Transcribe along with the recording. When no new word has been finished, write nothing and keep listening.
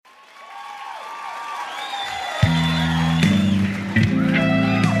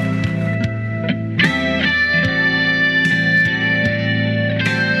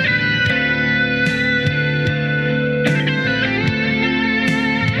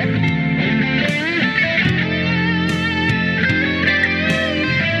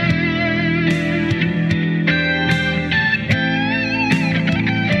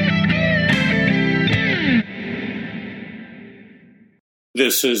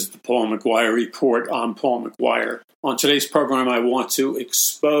This is the Paul McGUIRE Report. I'm Paul McGUIRE. On today's program, I want to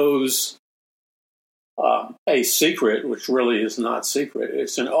expose a secret, which really is not secret.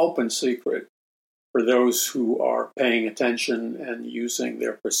 It's an open secret for those who are paying attention and using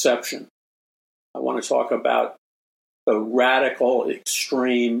their perception. I want to talk about the radical,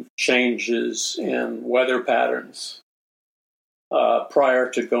 extreme changes in weather patterns. Prior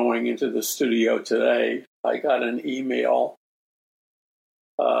to going into the studio today, I got an email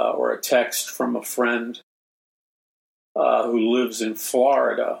or a text from a friend who lives in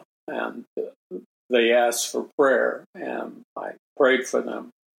Florida, and they asked for prayer, and I prayed for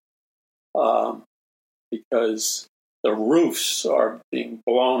them because the roofs are being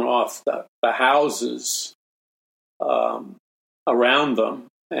blown off the houses around them,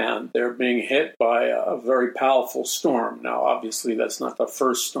 and they're being hit by a very powerful storm. Now, obviously, that's not the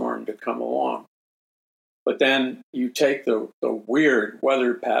first storm to come along. But then you take the weird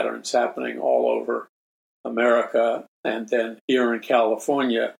weather patterns happening all over America, and then here in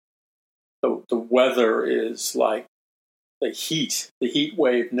California, the weather is like the heat. The heat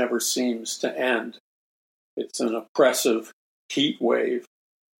wave never seems to end. It's an oppressive heat wave.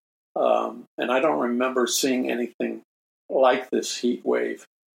 And I don't remember seeing anything like this heat wave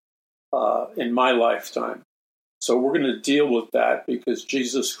in my lifetime. So we're going to deal with that because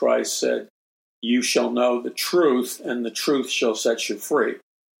Jesus Christ said, "You shall know the truth, and the truth shall set you free."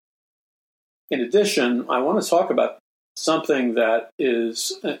 In addition, I want to talk about something that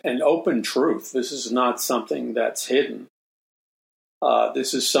is an open truth. This is not something that's hidden.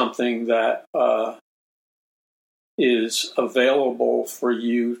 This is something that is available for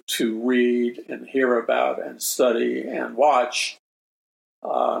you to read and hear about and study and watch.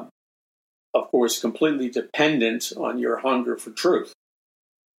 Of course, completely dependent on your hunger for truth.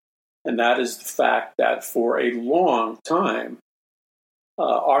 And that is the fact that for a long time,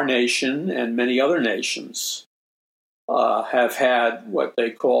 our nation and many other nations have had what they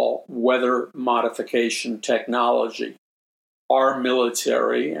call weather modification technology. Our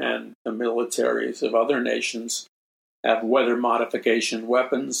military and the militaries of other nations have weather modification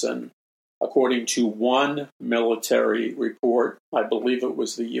weapons. And according to one military report, I believe it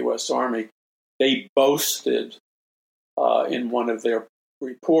was the U.S. Army, they boasted in one of their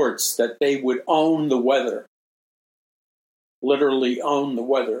reports that they would own the weather, literally own the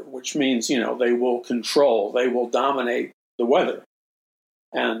weather, which means, they will control, they will dominate the weather,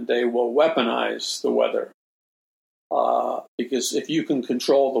 and they will weaponize the weather. Because if you can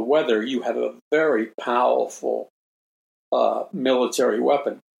control the weather, you have a very powerful military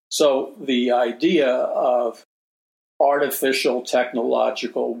weapon. So the idea of artificial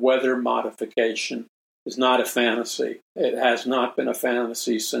technological weather modification is not a fantasy. It has not been a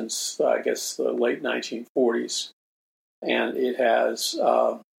fantasy since, I guess, the late 1940s. And it has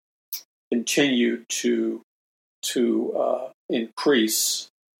continued to increase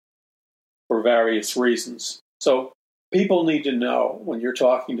for various reasons. So people need to know, when you're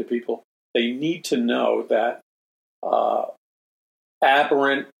talking to people, they need to know that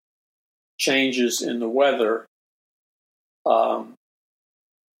aberrant changes in the weather,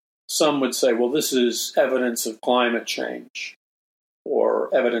 some would say, well, this is evidence of climate change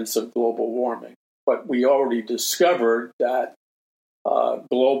or evidence of global warming. But we already discovered that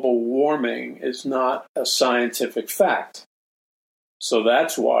global warming is not a scientific fact. So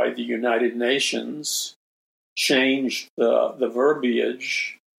that's why the United Nations changed the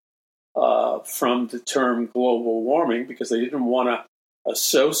verbiage from the term global warming because they didn't want to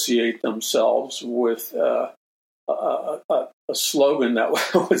associate themselves with a slogan that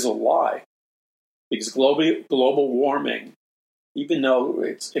was a lie. Because global warming, even though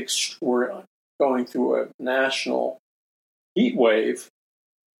we're going through a national heat wave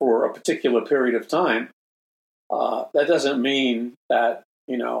for a particular period of time, that doesn't mean that,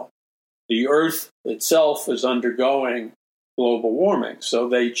 the Earth itself is undergoing global warming. So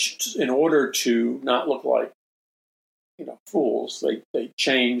they, in order to not look like, fools, they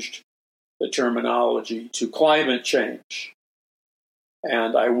changed the terminology to climate change.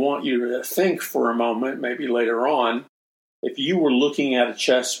 And I want you to think for a moment, maybe later on, if you were looking at a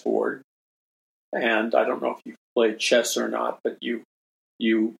chessboard, and I don't know if you've played chess or not, but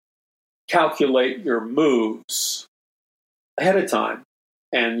you calculate your moves ahead of time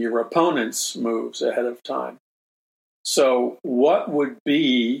and your opponent's moves ahead of time. So what would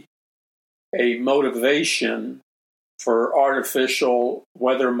be a motivation for artificial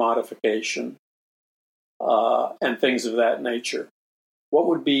weather modification and things of that nature? What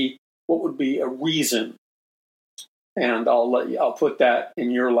would be a reason? And I'll put that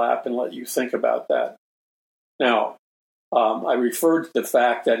in your lap and let you think about that. Now, I referred to the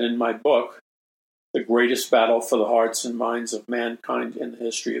fact that in my book, The Greatest Battle for the Hearts and Minds of Mankind in the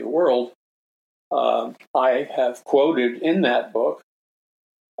History of the World, I have quoted in that book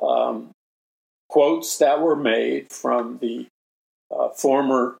quotes that were made from the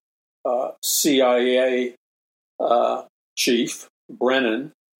former CIA chief,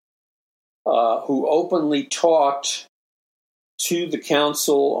 Brennan, who openly talked to the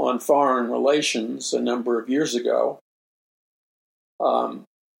Council on Foreign Relations a number of years ago.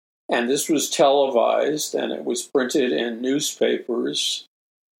 And this was televised, and it was printed in newspapers,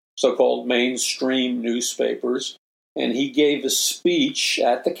 so-called mainstream newspapers. And he gave a speech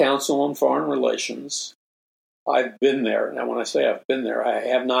at the Council on Foreign Relations. I've been there. Now, when I say I've been there, I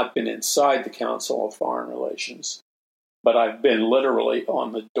have not been inside the Council of Foreign Relations, but I've been literally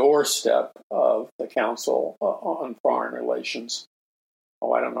on the doorstep of the Council on Foreign Relations.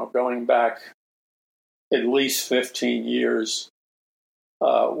 Oh, I don't know, going back at least 15 years,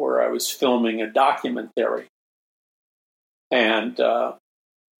 where I was filming a documentary. And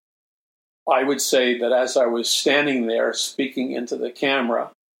I would say that as I was standing there speaking into the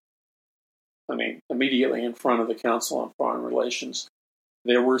camera, I mean, immediately in front of the Council on Foreign Relations,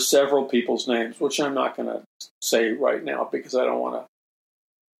 there were several people's names, which I'm not going to say right now because I don't want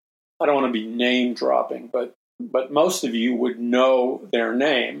to be name dropping, but most of you would know their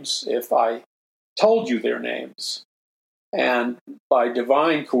names if I told you their names. And by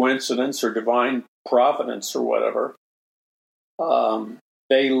divine coincidence or divine providence or whatever,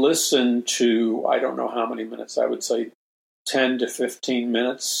 they listened to, I don't know how many minutes, I would say 10 to 15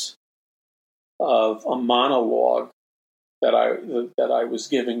 minutes of a monologue that I was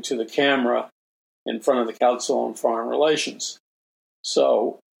giving to the camera in front of the Council on Foreign Relations.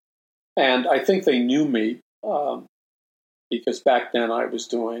 So, and I think they knew me because back then I was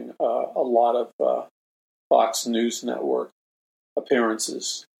doing a lot of Fox News Network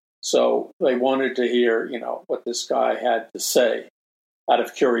appearances. So they wanted to hear, what this guy had to say out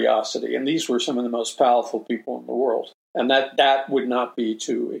of curiosity. And these were some of the most powerful people in the world. And that would not be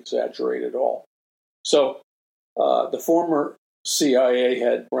to exaggerate at all. So the former CIA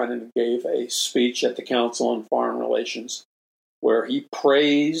head, Brennan, gave a speech at the Council on Foreign Relations where he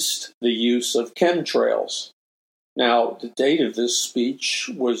praised the use of chemtrails. Now, the date of this speech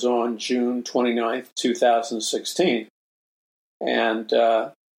was on June 29th, 2016. And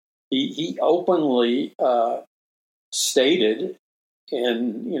he openly stated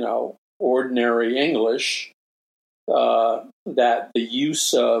in, ordinary English that the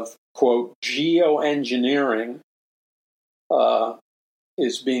use of, quote, geoengineering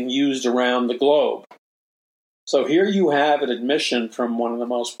is being used around the globe. So here you have an admission from one of the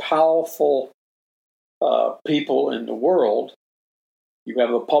most powerful people in the world. You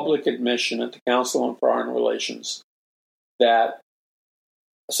have a public admission at the Council on Foreign Relations that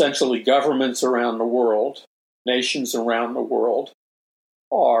essentially governments around the world, nations around the world,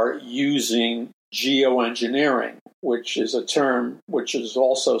 are using geoengineering, which is a term which is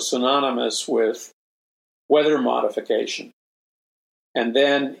also synonymous with weather modification. And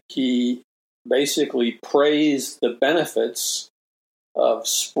then he basically praised the benefits of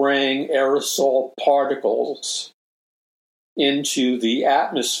spraying aerosol particles into the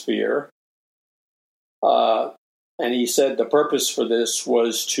atmosphere. And he said the purpose for this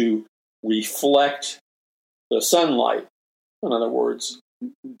was to reflect the sunlight. In other words,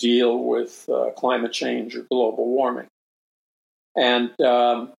 deal with climate change or global warming. And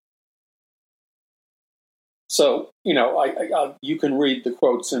so, you can read the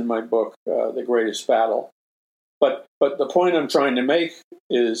quotes in my book, The Greatest Battle. But the point I'm trying to make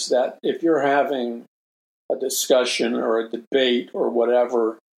is that if you're having a discussion or a debate or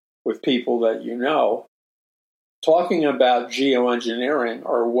whatever with people that you know, talking about geoengineering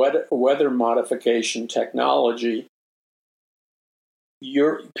or weather modification technology,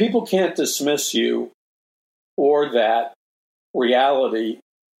 people can't dismiss you or that reality,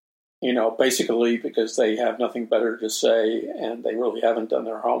 basically because they have nothing better to say and they really haven't done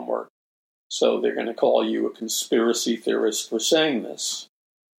their homework. So they're going to call you a conspiracy theorist for saying this.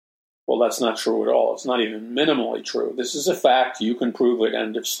 Well, that's not true at all. It's not even minimally true. This is a fact. You can prove it.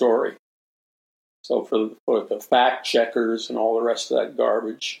 End of story. So for the fact checkers and all the rest of that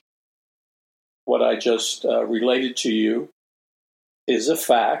garbage, what I just related to you is a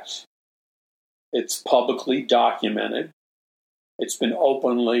fact. It's publicly documented. It's been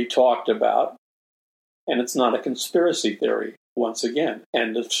openly talked about. And it's not a conspiracy theory. Once again,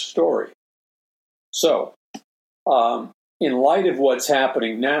 end of story. So, in light of what's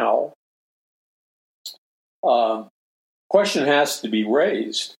happening now, question has to be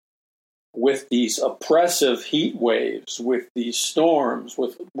raised. with these oppressive heat waves, with these storms,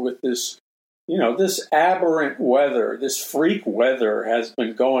 with this, this aberrant weather, this freak weather has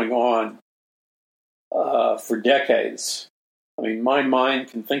been going on for decades. I mean, my mind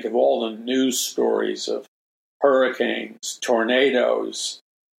can think of all the news stories of hurricanes, tornadoes,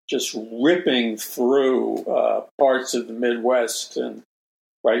 just ripping through parts of the Midwest, and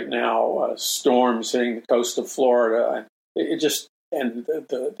right now storms hitting the coast of Florida. And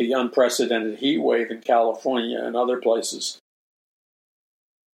the unprecedented heat wave in California and other places.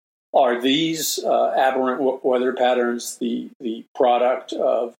 Are these aberrant weather patterns the product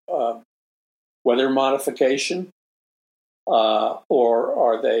of weather modification, or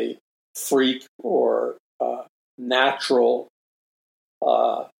are they freak or natural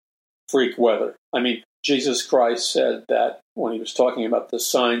freak weather? I mean, Jesus Christ said that when he was talking about the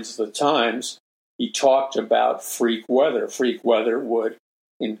signs of the times, he talked about freak weather. Freak weather would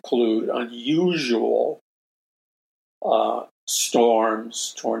include unusual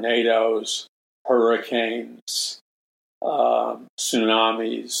storms, tornadoes, hurricanes,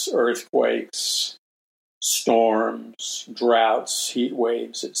 tsunamis, earthquakes, storms, droughts, heat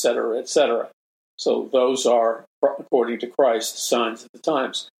waves, etc., etc. So those are, according to Christ, signs of the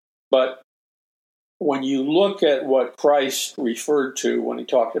times. But when you look at what Christ referred to when he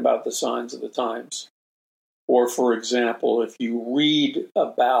talked about the signs of the times, or, for example, if you read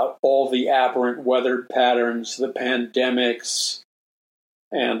about all the aberrant weather patterns, the pandemics,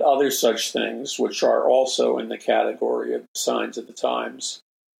 and other such things, which are also in the category of signs of the times,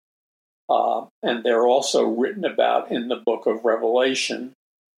 and they're also written about in the book of Revelation,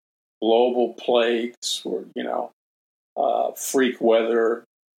 global plagues, or, freak weather,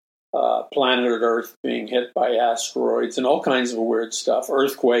 planet Earth being hit by asteroids, and all kinds of weird stuff,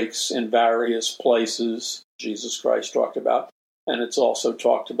 earthquakes in various places, Jesus Christ talked about, and it's also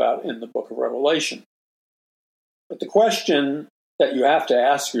talked about in the book of Revelation. But the question that you have to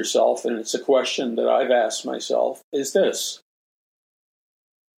ask yourself, and it's a question that I've asked myself, is this.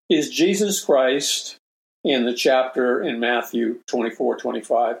 Is Jesus Christ, in the chapter in Matthew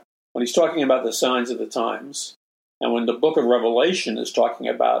 24:25, when he's talking about the signs of the times, and when the book of Revelation is talking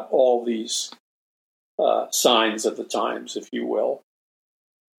about all these signs of the times, if you will,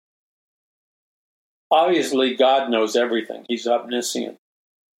 obviously God knows everything. He's omniscient.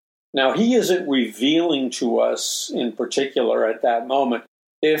 Now, he isn't revealing to us in particular at that moment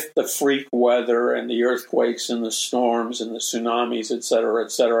if the freak weather and the earthquakes and the storms and the tsunamis,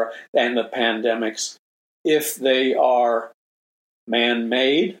 etc., and the pandemics, if they are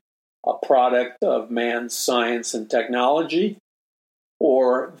man-made, a product of man's science and technology,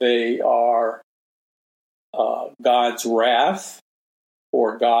 or they are God's wrath,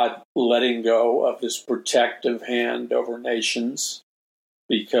 or God letting go of his protective hand over nations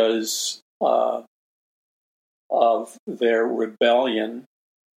because of their rebellion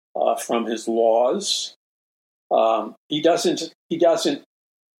from his laws. He doesn't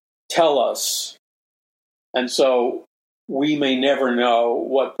tell us, and so we may never know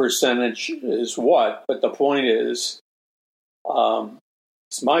what percentage is what. But the point is,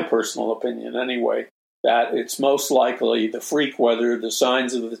 it's my personal opinion anyway, that it's most likely the freak weather, the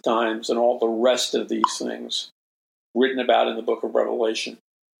signs of the times, and all the rest of these things written about in the book of Revelation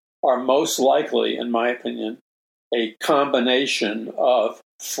are most likely, in my opinion, a combination of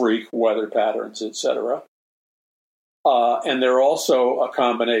freak weather patterns, etc. And they're also a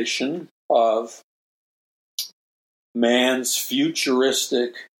combination of man's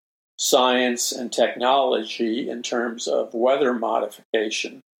futuristic science and technology in terms of weather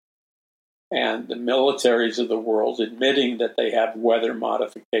modification, and the militaries of the world admitting that they have weather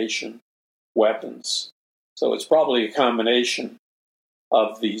modification weapons. So it's probably a combination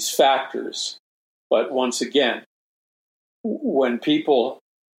of these factors. But once again, when people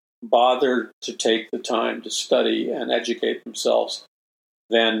bother to take the time to study and educate themselves,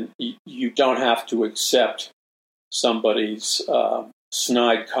 then you don't have to accept somebody's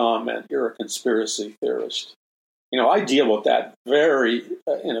snide comment, you're a conspiracy theorist. I deal with that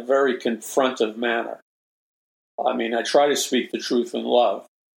in a very confrontive manner. I mean, I try to speak the truth in love,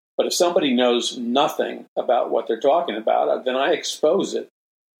 but if somebody knows nothing about what they're talking about, then I expose it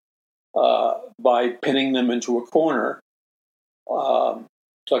by pinning them into a corner,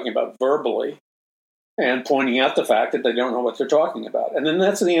 talking about verbally, and pointing out the fact that they don't know what they're talking about. And then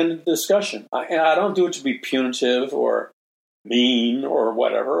that's the end of the discussion. I don't do it to be punitive or mean or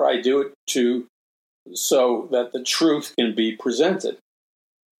whatever. I do it so that the truth can be presented.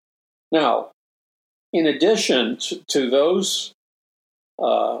 Now, in addition to those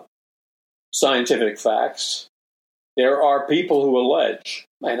scientific facts, there are people who allege,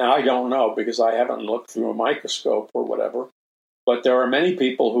 and I don't know because I haven't looked through a microscope or whatever, but there are many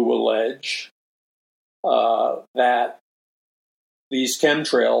people who allege that these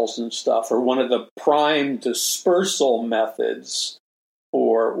chemtrails and stuff are one of the prime dispersal methods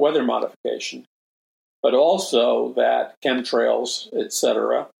for weather modification, but also that chemtrails,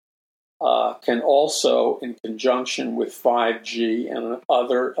 etc., can also, in conjunction with 5G and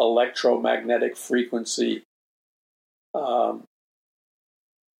other electromagnetic frequencies,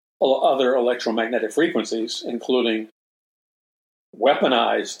 including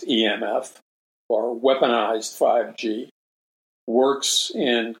weaponized EMF or weaponized 5G, works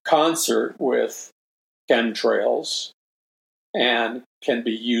in concert with chemtrails and can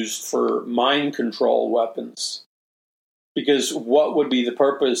be used for mind control weapons. Because what would be the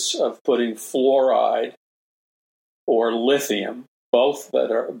purpose of putting fluoride or lithium, both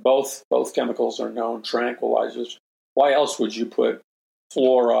chemicals are known tranquilizers? Why else would you put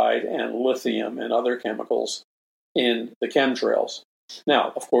fluoride and lithium and other chemicals in the chemtrails?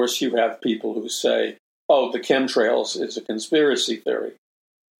 Now, of course, you have people who say, oh, the chemtrails is a conspiracy theory.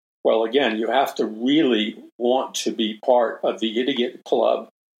 Well, again, you have to really want to be part of the idiot club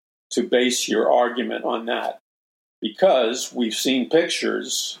to base your argument on that. Because we've seen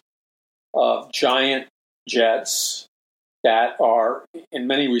pictures of giant jets that are, in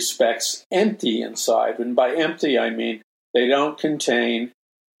many respects, empty inside. And by empty, I mean they don't contain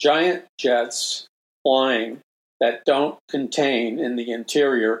giant jets flying that don't contain in the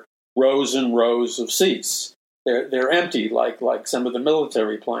interior rows and rows of seats. They're empty, like some of the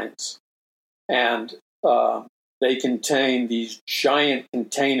military planes. And they contain these giant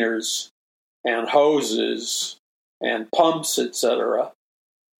containers and hoses and pumps, etc.,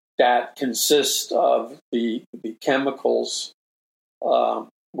 that consist of the chemicals,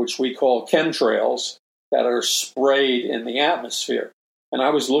 which we call chemtrails, that are sprayed in the atmosphere. And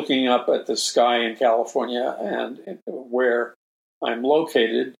I was looking up at the sky in California, and where I'm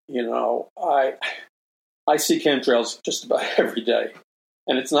located, I see chemtrails just about every day,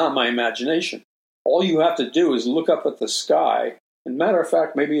 and it's not my imagination. All you have to do is look up at the sky. And matter of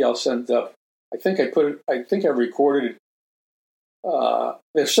fact, maybe I'll send up. I think I recorded.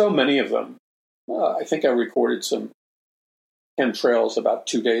 There's so many of them. I think I recorded some chemtrails about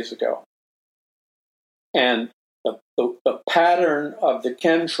 2 days ago. And the pattern of the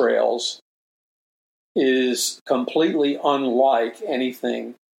chemtrails is completely unlike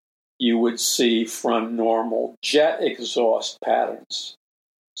anything you would see from normal jet exhaust patterns.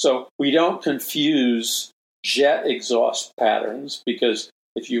 So we don't confuse jet exhaust patterns, because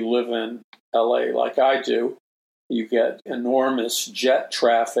if you live in LA like I do, you get enormous jet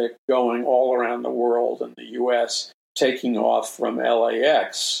traffic going all around the world and the US, taking off from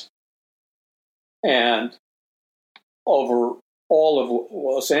LAX. And over all of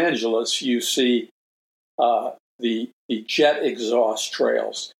Los Angeles, you see the jet exhaust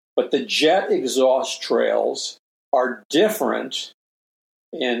trails. But the jet exhaust trails are different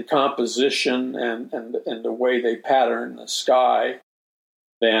in composition and the way they pattern the sky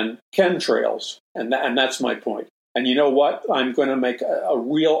than chemtrails. And that's my point. And you know what? I'm going to make a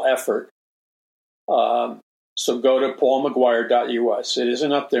real effort. So go to paulmcguire.us. It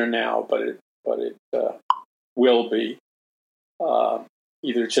isn't up there now, but it will be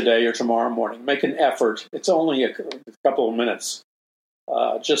either today or tomorrow morning. Make an effort. It's only a couple of minutes.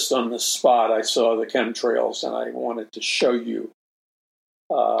 Just on the spot, I saw the chemtrails, and I wanted to show you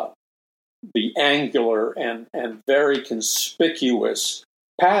the angular and very conspicuous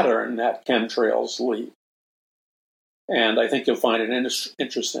pattern that chemtrails leave. And I think you'll find it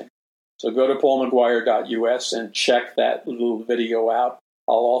interesting. So go to paulmcguire.us and check that little video out.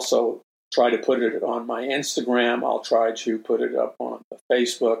 I'll also try to put it on my Instagram. I'll try to put it up on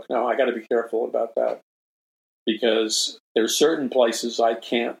Facebook. Now, I got to be careful about that, because there's certain places I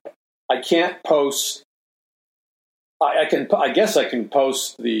can't post. I guess I can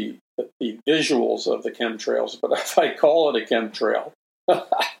post the visuals of the chemtrails, but if I call it a chemtrail,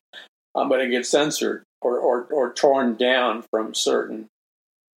 I'm going to get censored or torn down from certain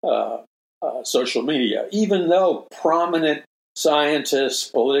social media, even though prominent scientists,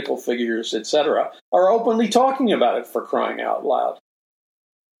 political figures, etc., are openly talking about it, for crying out loud.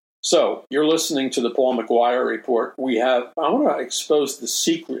 So you're listening to the Paul McGuire Report. I want to expose the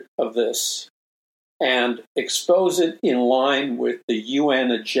secret of this and expose it in line with the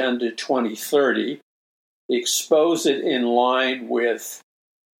UN Agenda 2030, expose it in line with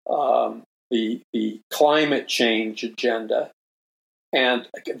the climate change agenda, and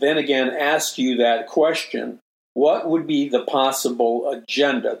then again ask you that question: what would be the possible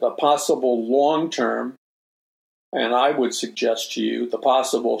agenda, the possible long-term and I would suggest to you the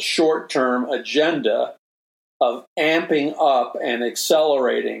possible short-term agenda of amping up and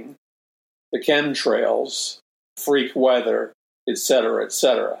accelerating the chemtrails, freak weather, et cetera, et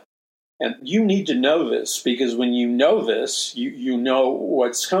cetera. And you need to know this, because when you know this, you know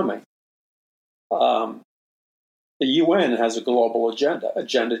what's coming. The UN has a global agenda,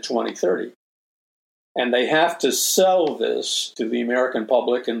 Agenda 2030. And they have to sell this to the American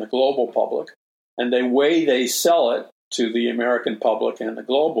public and the global public. And the way they sell it to the American public and the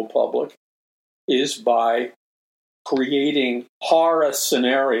global public is by creating horror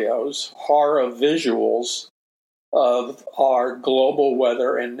scenarios, horror visuals of our global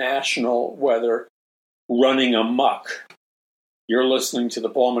weather and national weather running amok. You're listening to the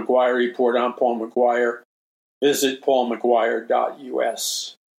Paul McGUIRE Report. I'm Paul McGUIRE. Visit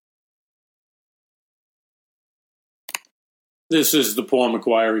paulmcguire.us. This is the Paul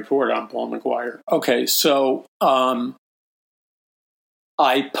McGUIRE Report. I'm Paul McGUIRE. Okay, so I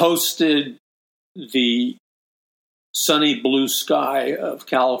posted the sunny blue sky of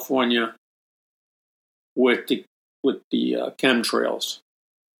California with the chemtrails,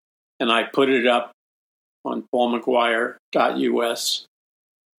 and I put it up on paulmcguire.us,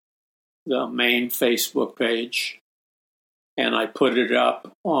 the main Facebook page, and I put it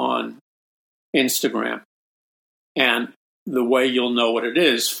up on Instagram. And the way you'll know what it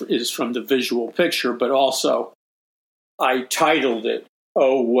is from the visual picture, but also I titled it,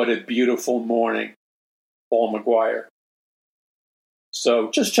 "Oh, What a Beautiful Morning, Paul McGUIRE." So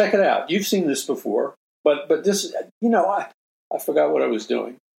just check it out. You've seen this before, but this, I forgot what I was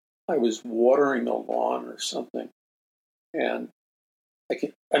doing. I was watering the lawn or something, and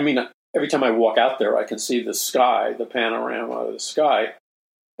every time I walk out there, I can see the sky, the panorama of the sky,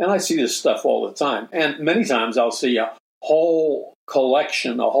 and I see this stuff all the time. And many times I'll see a whole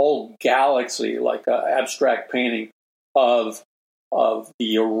collection, a whole galaxy, like an abstract painting of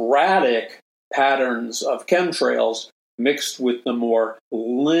the erratic patterns of chemtrails mixed with the more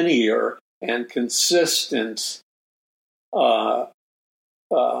linear and consistent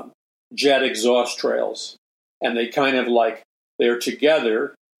jet exhaust trails. And they kind of they're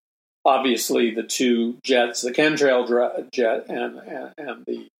together. Obviously, the two jets, the chemtrail jet and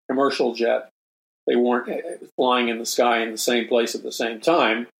the commercial jet, they weren't flying in the sky in the same place at the same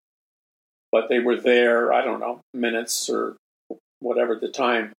time, but they were there, I don't know, minutes or whatever the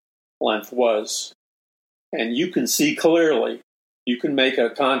time length was. And you can see clearly, you can make a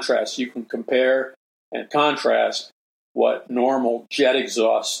contrast, you can compare and contrast what normal jet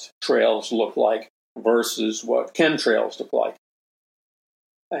exhaust trails look like versus what chemtrails look like.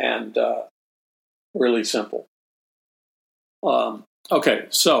 And really simple. Okay,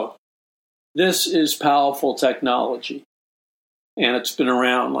 so this is powerful technology, and it's been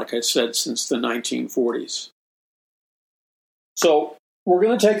around, like I said, since the 1940s. So we're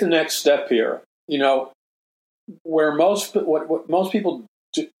going to take the next step here. Where what most people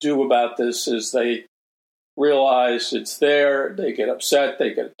do about this is they realize it's there, they get upset,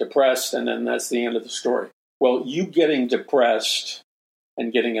 they get depressed, and then that's the end of the story. Well, you getting depressed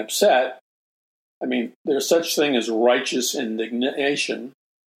and getting upset, there's such thing as righteous indignation,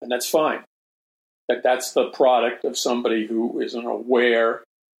 and that's fine. That's the product of somebody who is an aware,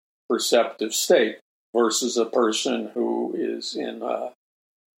 perceptive state versus a person who is in a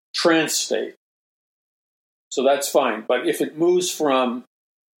trance state. So that's fine. But if it moves from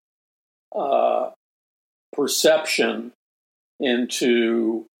perception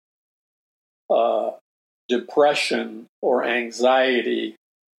into depression or anxiety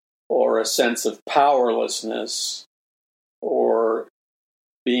or a sense of powerlessness or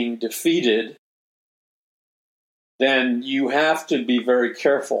being defeated, then you have to be very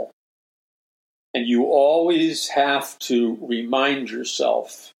careful. And you always have to remind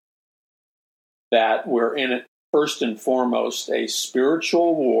yourself that we're in it, first and foremost, a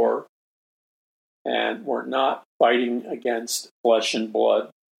spiritual war, and we're not fighting against flesh and blood,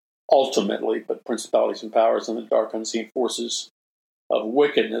 ultimately, but principalities and powers and the dark unseen forces of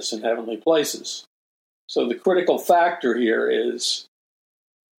wickedness in heavenly places. So the critical factor here is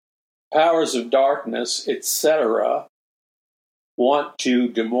powers of darkness, etc., want to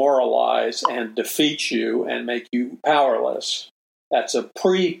demoralize and defeat you and make you powerless. That's a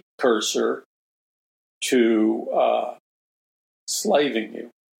precursor to slaving you.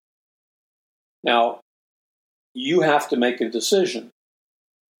 Now, you have to make a decision.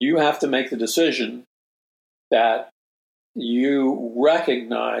 You have to make the decision that you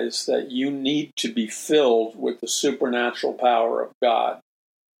recognize that you need to be filled with the supernatural power of God.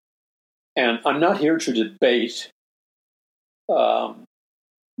 And I'm not here to debate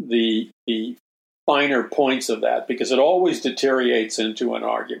the finer points of that, because it always deteriorates into an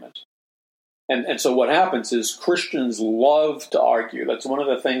argument. And so what happens is Christians love to argue. That's one of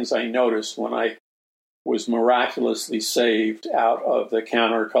the things I noticed when I was miraculously saved out of the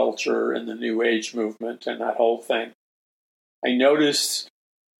counterculture and the New Age movement and that whole thing. I noticed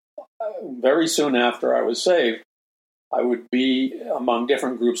very soon after I was saved, I would be among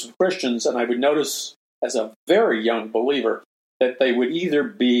different groups of Christians, and I would notice as a very young believer that they would either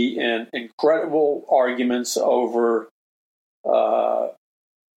be in incredible arguments over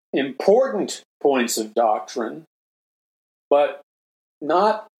important points of doctrine, but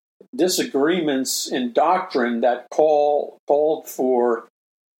not disagreements in doctrine that called for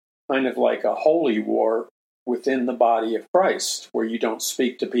kind of like a holy war within the body of Christ, where you don't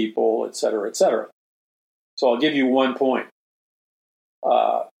speak to people, et cetera, et cetera. So I'll give you one point.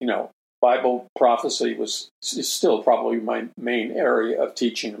 Bible prophecy is still probably my main area of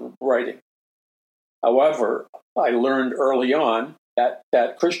teaching and writing. However, I learned early on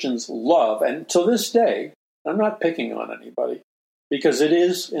that Christians love, and to this day, I'm not picking on anybody, because it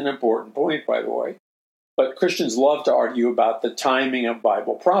is an important point, by the way, but Christians love to argue about the timing of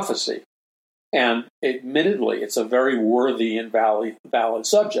Bible prophecy. And admittedly, it's a very worthy and valid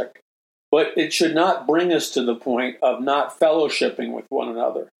subject, but it should not bring us to the point of not fellowshipping with one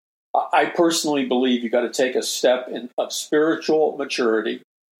another. I personally believe you've got to take a step of spiritual maturity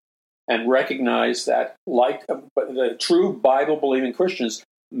and recognize that, like the true Bible-believing Christians,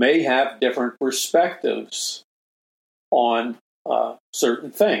 may have different perspectives on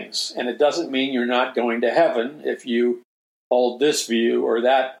certain things. And it doesn't mean you're not going to heaven if you hold this view or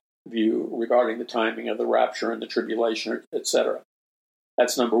that view regarding the timing of the rapture and the tribulation, etc.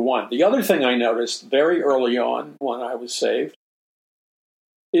 That's number one. The other thing I noticed very early on when I was saved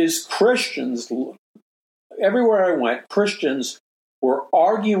is Christians, everywhere I went, Christians were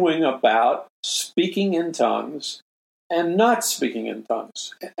arguing about speaking in tongues and not speaking in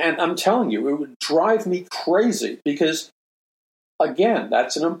tongues. And I'm telling you, it would drive me crazy because, again,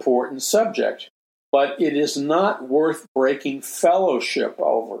 that's an important subject, but it is not worth breaking fellowship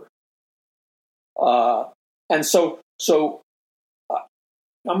over. And so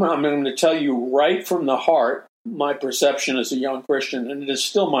I'm going to tell you right from the heart my perception as a young Christian, and it is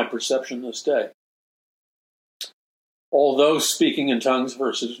still my perception this day. Although speaking in tongues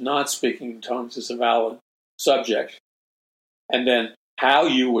versus not speaking in tongues is a valid subject, and then how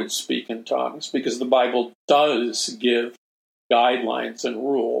you would speak in tongues, because the Bible does give guidelines and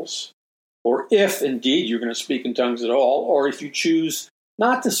rules, or if indeed you're going to speak in tongues at all, or if you choose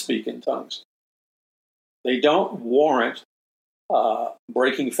not to speak in tongues. They don't warrant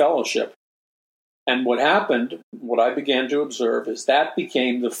breaking fellowship. And what happened, what I began to observe, is that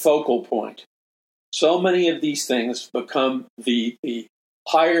became the focal point. So many of these things become the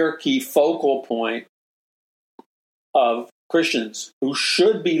hierarchy focal point of Christians who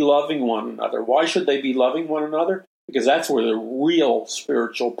should be loving one another. Why should they be loving one another? Because that's where the real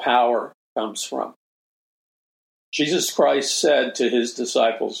spiritual power comes from. Jesus Christ said to his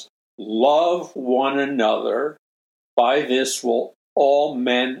disciples, "Love one another. By this will all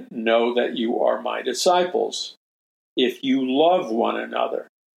men know that you are my disciples, if you love one another."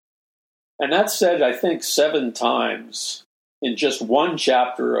 And that's said, I think, 7 times in just one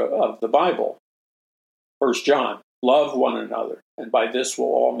chapter of the Bible. 1 John, love one another, and by this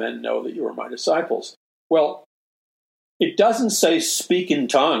will all men know that you are my disciples. Well, it doesn't say speak in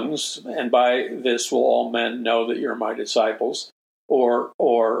tongues, and by this will all men know that you're my disciples, or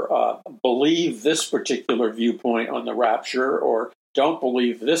believe this particular viewpoint on the rapture, or don't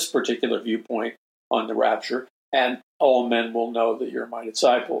believe this particular viewpoint on the rapture, and all men will know that you're my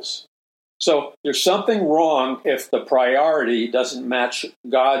disciples. So there's something wrong if the priority doesn't match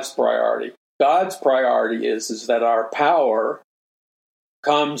God's priority. God's priority is that our power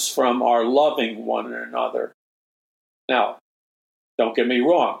comes from our loving one another. Now, don't get me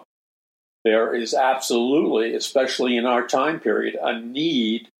wrong. There is absolutely, especially in our time period, a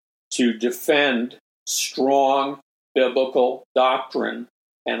need to defend strong biblical doctrine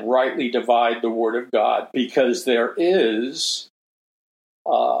and rightly divide the Word of God, because there is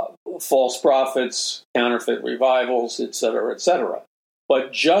false prophets, counterfeit revivals, etc., etc.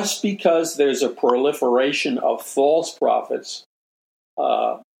 But just because there's a proliferation of false prophets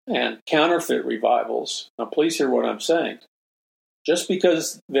and counterfeit revivals, now please hear what I'm saying, just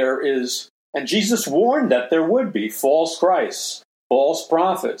because there is, and Jesus warned that there would be false Christs, false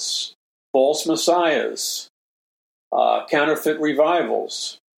prophets, false messiahs, counterfeit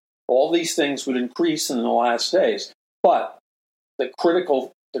revivals. All these things would increase in the last days. But the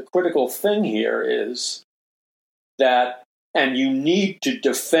critical thing here is that And you need to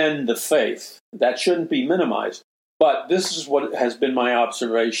defend the faith. That shouldn't be minimized. But this is what has been my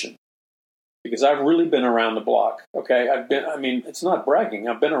observation, because I've really been around the block. Okay, it's not bragging.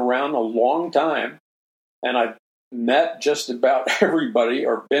 I've been around a long time, and I've met just about everybody,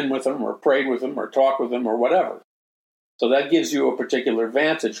 or been with them, or prayed with them, or talked with them, or whatever. So that gives you a particular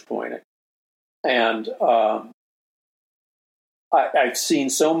vantage point. And I've seen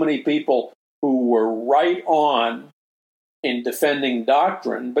so many people who were right on in defending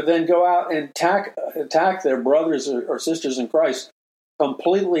doctrine, but then go out and attack their brothers or sisters in Christ,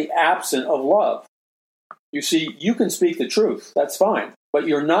 completely absent of love. You see, you can speak the truth, that's fine, but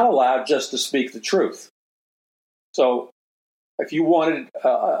you're not allowed just to speak the truth. So if you wanted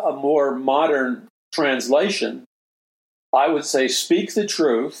a more modern translation, I would say speak the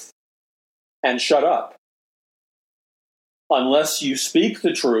truth and shut up. Unless you speak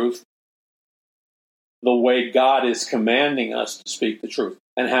the truth the way God is commanding us to speak the truth.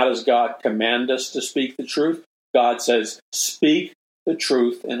 And how does God command us to speak the truth? God says, speak the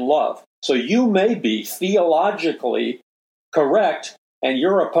truth in love. So you may be theologically correct, and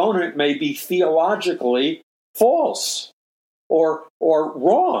your opponent may be theologically false or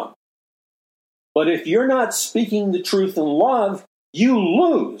wrong. But if you're not speaking the truth in love, you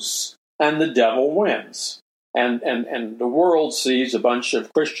lose, and the devil wins. And the world sees a bunch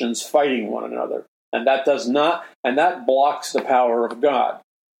of Christians fighting one another. And that blocks the power of God.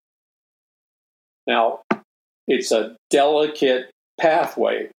 Now, it's a delicate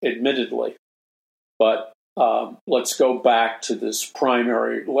pathway, admittedly, but let's go back to this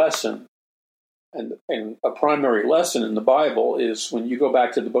primary lesson. And a primary lesson in the Bible is when you go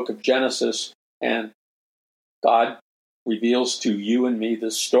back to the book of Genesis, and God reveals to you and me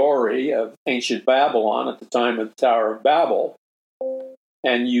the story of ancient Babylon at the time of the Tower of Babel,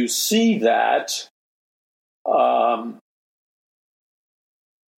 and you see that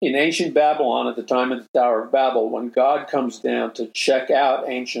in ancient Babylon, at the time of the Tower of Babel, when God comes down to check out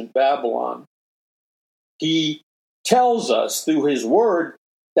ancient Babylon, he tells us through his word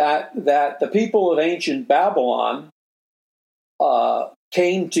that the people of ancient Babylon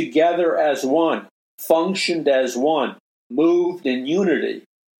came together as one, functioned as one, moved in unity.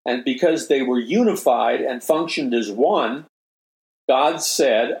 And because they were unified and functioned as one, God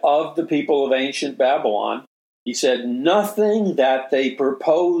said of the people of ancient Babylon, he said, nothing that they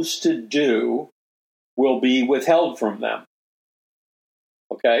propose to do will be withheld from them.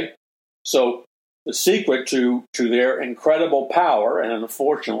 Okay? So the secret to their incredible power, and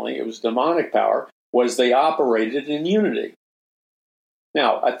unfortunately it was demonic power, was they operated in unity.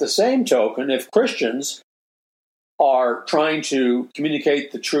 Now, at the same token, if Christians are trying to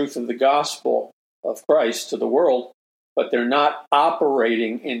communicate the truth of the gospel of Christ to the world, but they're not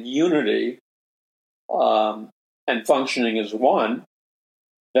operating in unity, and functioning as one,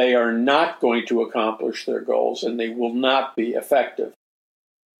 they are not going to accomplish their goals, and they will not be effective.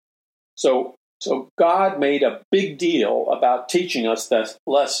 So God made a big deal about teaching us that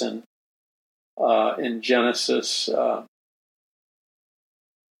lesson in Genesis,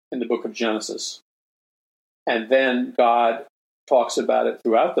 in the book of Genesis. And then God talks about it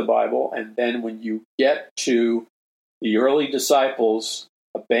throughout the Bible, and then when you get to the early disciples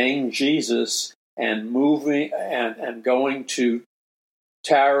obeying Jesus and moving and going to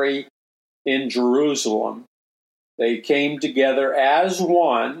tarry in Jerusalem, they came together as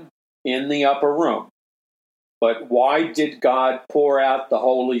one in the upper room. But why did God pour out the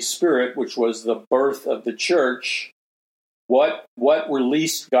Holy Spirit, which was the birth of the church? What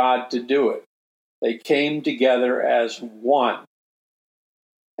released God to do it? They came together as one.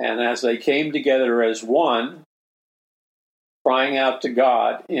 And as they came together as one, crying out to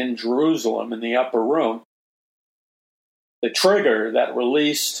God in Jerusalem in the upper room, the trigger that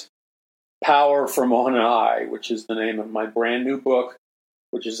released power from on high, which is the name of my brand new book,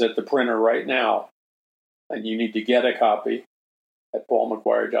 which is at the printer right now, and you need to get a copy at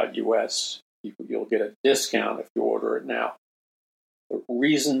paulmcguire.us. You'll get a discount if you order it now. The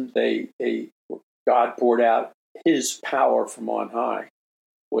reason God poured out his power from on high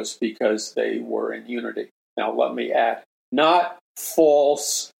was because they were in unity. Now let me add, not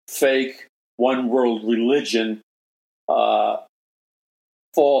false, fake, one world religion, false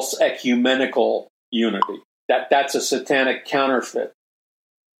ecumenical unity. That's a satanic counterfeit.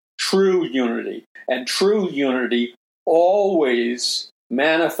 True unity. And true unity always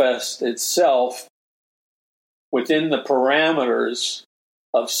manifests itself within the parameters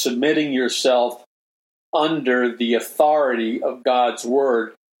of submitting yourself under the authority of God's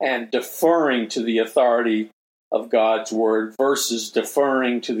word and deferring to the authority of God's word versus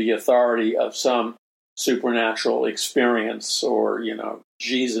deferring to the authority of some supernatural experience or,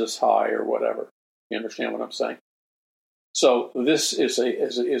 Jesus high or whatever. You understand what I'm saying? So this is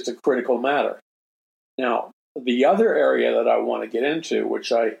a critical matter. Now, the other area that I want to get into,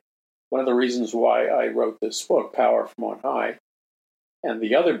 one of the reasons why I wrote this book, Power from On High, and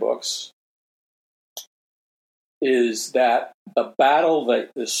the other books, is that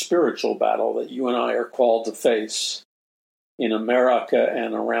the spiritual battle that you and I are called to face in America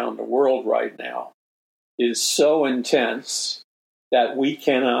and around the world right now is so intense that we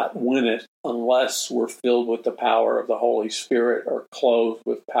cannot win it unless we're filled with the power of the Holy Spirit or clothed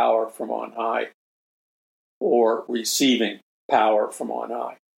with power from on high or receiving power from on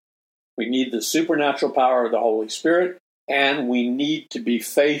high. We need the supernatural power of the Holy Spirit, and we need to be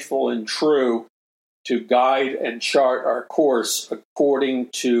faithful and true to guide and chart our course according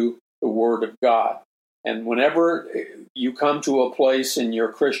to the Word of God. And whenever you come to a place in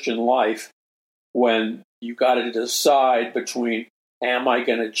your Christian life when you got to decide between, am I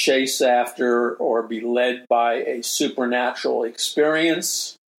going to chase after or be led by a supernatural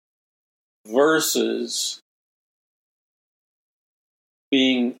experience versus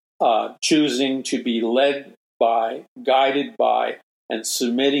choosing to be led by, guided by, and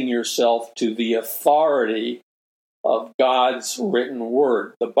submitting yourself to the authority of God's written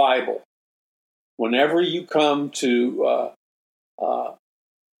word, the Bible. Whenever you come to a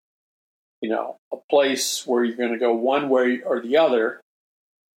place where you're going to go one way or the other,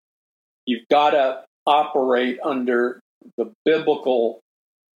 you've got to operate under the biblical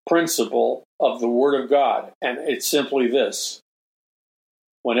principle of the Word of God. And it's simply this.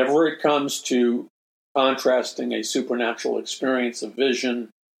 Whenever it comes to contrasting a supernatural experience, a vision,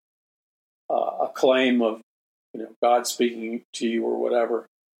 a claim of God speaking to you or whatever,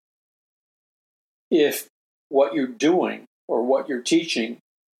 if what you're doing or what you're teaching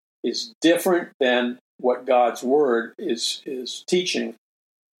is different than what God's Word is teaching,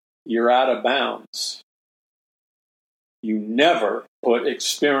 you're out of bounds. You never put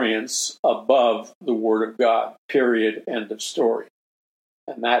experience above the Word of God, period, end of story.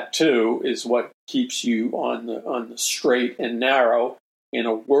 And that, too, is what keeps you on the straight and narrow in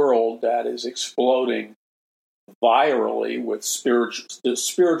a world that is exploding virally with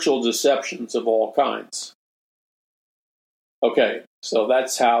spiritual deceptions of all kinds. Okay, so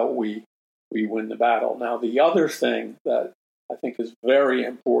that's how we win the battle. Now, the other thing that I think is very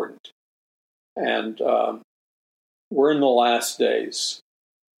important, and we're in the last days,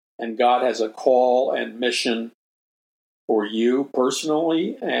 and God has a call and mission for you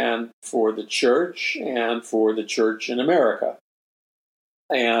personally and for the church in America.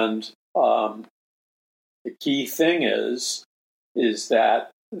 And the key thing is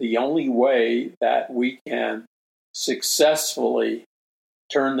that the only way that we can successfully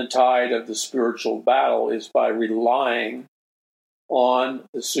turn the tide of the spiritual battle is by relying on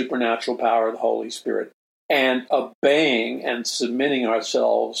the supernatural power of the Holy Spirit and obeying and submitting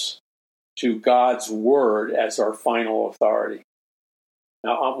ourselves to God's Word as our final authority.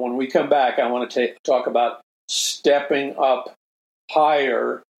 Now, when we come back, I want to talk about stepping up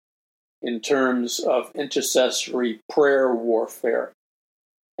higher in terms of intercessory prayer warfare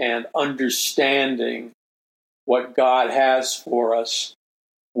and understanding what God has for us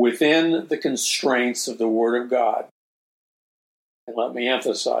within the constraints of the Word of God. And let me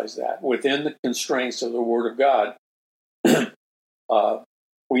emphasize that. Within the constraints of the Word of God,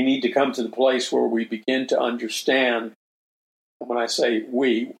 we need to come to the place where we begin to understand. And when I say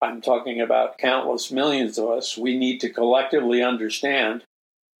we, I'm talking about countless millions of us. We need to collectively understand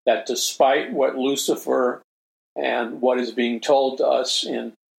that despite what Lucifer and what is being told to us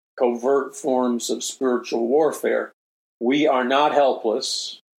in covert forms of spiritual warfare, we are not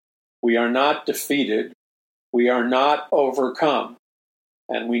helpless. We are not defeated. We are not overcome.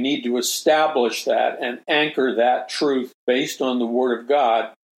 And we need to establish that and anchor that truth based on the Word of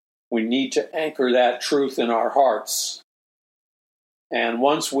God. We need to anchor that truth in our hearts. And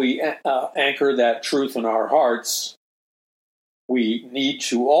once we anchor that truth in our hearts, we need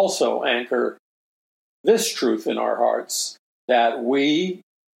to also anchor this truth in our hearts, that we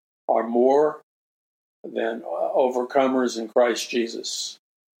are more than overcomers in Christ Jesus,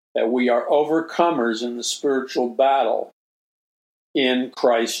 that we are overcomers in the spiritual battle in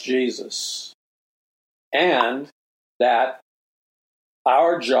Christ Jesus, and that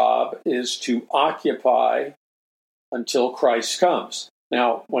our job is to occupy until Christ comes.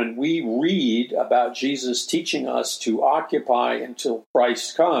 Now, when we read about Jesus teaching us to occupy until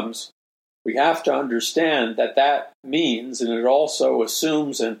Christ comes, we have to understand that that means, and it also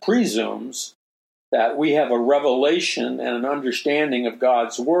assumes and presumes, that we have a revelation and an understanding of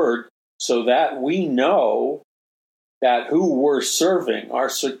God's Word so that we know that who we're serving, our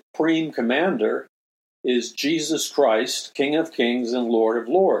supreme commander, is Jesus Christ, King of Kings and Lord of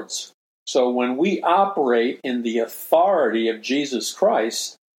Lords. So when we operate in the authority of Jesus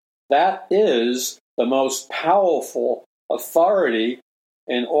Christ, that is the most powerful authority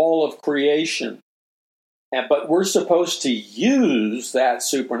in all of creation. But we're supposed to use that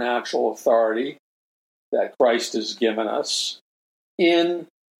supernatural authority that Christ has given us in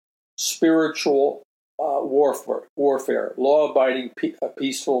spiritual warfare, law-abiding,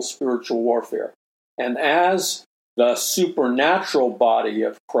 peaceful spiritual warfare. And as the supernatural body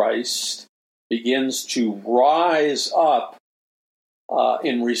of Christ begins to rise up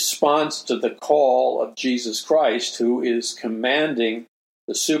in response to the call of Jesus Christ, who is commanding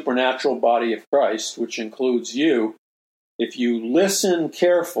the supernatural body of Christ, which includes you, if you listen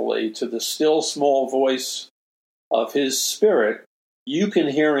carefully to the still small voice of his Spirit, you can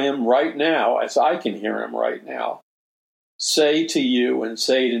hear him right now, as I can hear him right now, say to you and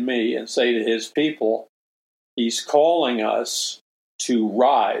say to me and say to his people, he's calling us to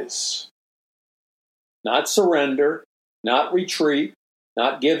rise, not surrender, not retreat,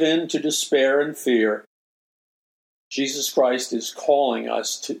 not give in to despair and fear. Jesus Christ is calling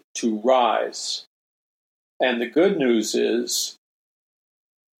us to rise. And the good news is,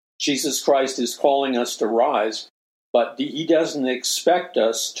 Jesus Christ is calling us to rise, but he doesn't expect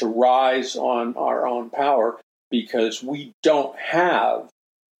us to rise on our own power, because we don't have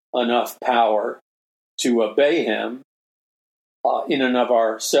enough power to obey him in and of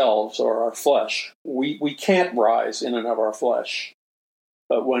ourselves or our flesh. We can't rise in and of our flesh.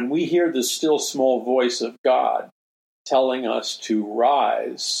 But when we hear the still small voice of God telling us to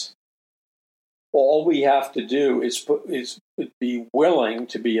rise, all we have to do is be willing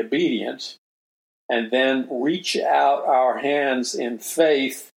to be obedient, and then reach out our hands in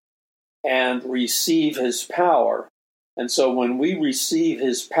faith and receive his power. And so when we receive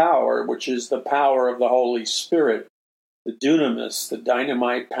his power, which is the power of the Holy Spirit, the dunamis, the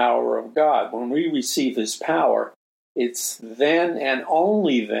dynamite power of God, when we receive his power, it's then and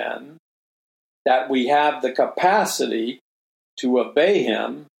only then that we have the capacity to obey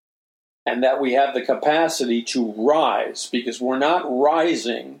him, and that we have the capacity to rise, because we're not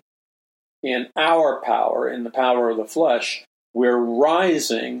rising in our power, in the power of the flesh. We're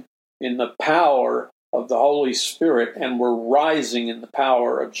rising in the power of the Holy Spirit, and we're rising in the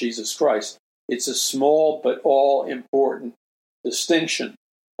power of Jesus Christ. It's a small but all important distinction.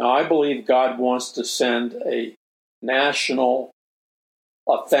 Now, I believe God wants to send a national,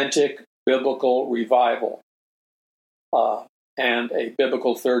 authentic, biblical revival and a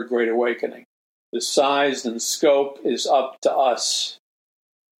biblical third great awakening. The size and scope is up to us.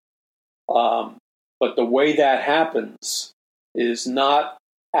 But the way that happens is not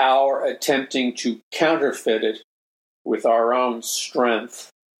our attempting to counterfeit it with our own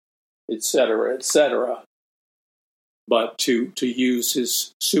strength, etc., but to use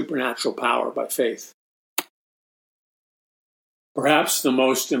his supernatural power by faith. Perhaps the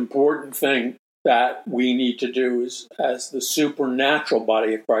most important thing that we need to do is, as the supernatural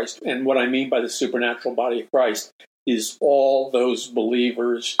body of Christ, and what I mean by the supernatural body of Christ is all those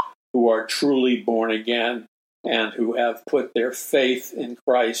believers who are truly born again and who have put their faith in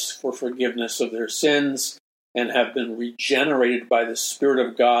Christ for forgiveness of their sins and have been regenerated by the Spirit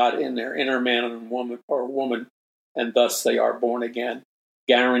of God in their inner man and woman, and thus they are born again,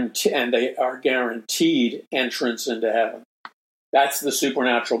 and they are guaranteed entrance into heaven. That's the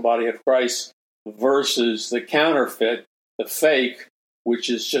supernatural body of Christ versus the counterfeit, the fake, which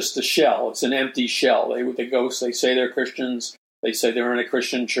is just a shell. It's an empty shell. They say they're Christians. They say they're in a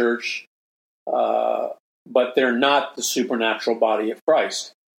Christian church, but they're not the supernatural body of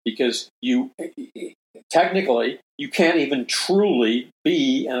Christ, because technically you can't even truly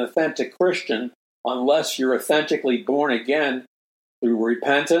be an authentic Christian unless you're authentically born again through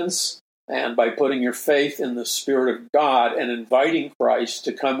repentance and by putting your faith in the Spirit of God and inviting Christ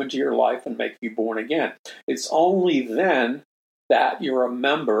to come into your life and make you born again. It's only then that you're a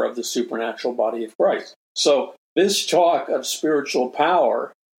member of the supernatural body of Christ. So this talk of spiritual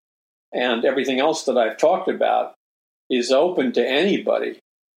power and everything else that I've talked about is open to anybody,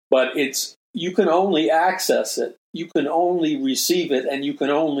 but you can only access it, you can only receive it, and you can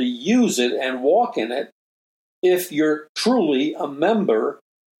only use it and walk in it if you're truly a member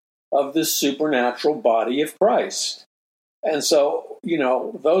of this supernatural body of Christ. And so,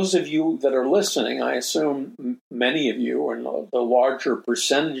 those of you that are listening, I assume many of you, or the larger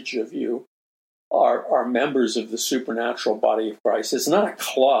percentage of you, are members of the supernatural body of Christ. It's not a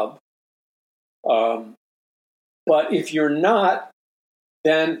club. But if you're not,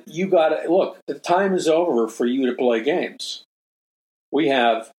 then you got to look, the time is over for you to play games. We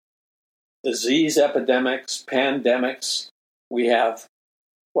have disease epidemics, pandemics. We have,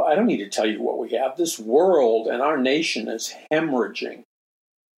 well, I don't need to tell you what we have. This world and our nation is hemorrhaging.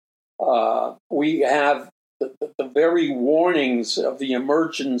 We have the very warnings of the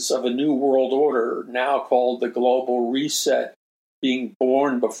emergence of a new world order, now called the global reset, being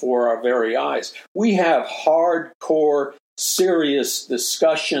born before our very eyes. We have hardcore, serious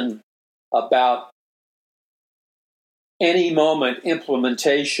discussion about any moment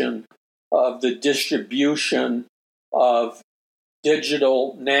implementation of the distribution of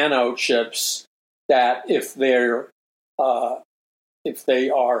digital nanochips that if they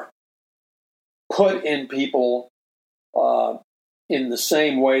are put in people in the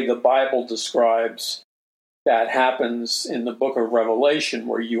same way the Bible describes, that happens in the book of Revelation,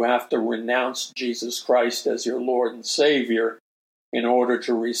 where you have to renounce Jesus Christ as your Lord and Savior in order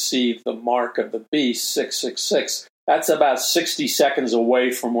to receive the mark of the beast, 666. That's about 60 seconds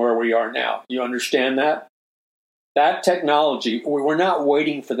away from where we are now. You understand that? That technology, we're not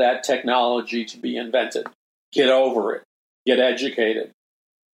waiting for that technology to be invented. Get over it. Get educated.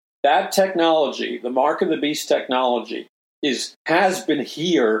 That technology, the mark of the beast technology, has been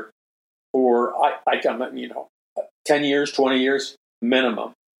here for 10 years, 20 years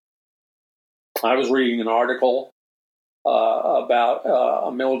minimum. I was reading an article about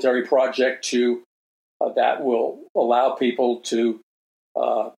a military project that will allow people to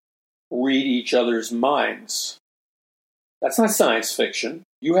read each other's minds. That's not science fiction.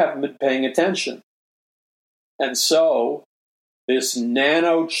 You haven't been paying attention. And so this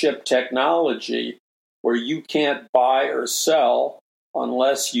nanochip technology, where you can't buy or sell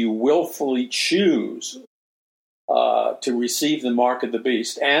unless you willfully choose to receive the mark of the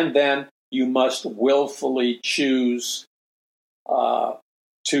beast, and then you must willfully choose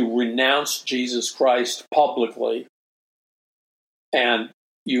to renounce Jesus Christ publicly, and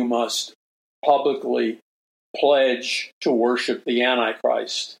you must publicly pledge to worship the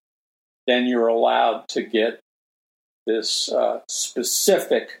Antichrist, then you're allowed to get this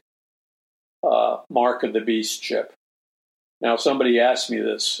specific mark of the beast chip. Now, somebody asked me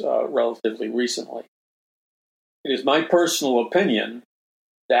this relatively recently. It is my personal opinion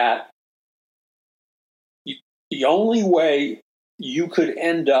that the only way you could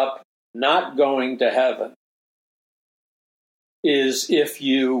end up not going to heaven is if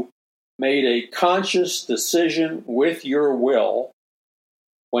you made a conscious decision with your will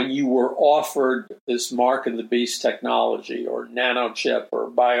when you were offered this mark of the beast technology or nanochip or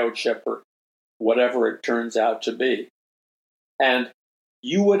biochip or whatever it turns out to be. And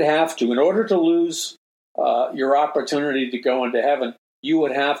you would have to, in order to lose your opportunity to go into heaven, you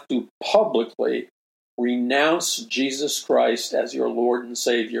would have to publicly renounce Jesus Christ as your Lord and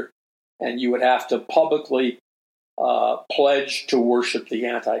Savior, and you would have to publicly pledge to worship the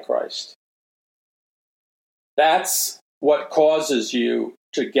Antichrist. That's what causes you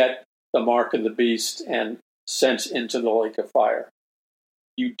to get the mark of the beast and sent into the lake of fire.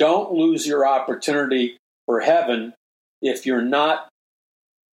 You don't lose your opportunity for heaven if you're not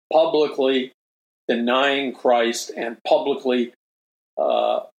publicly denying Christ and publicly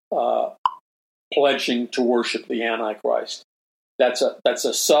pledging to worship the Antichrist. That's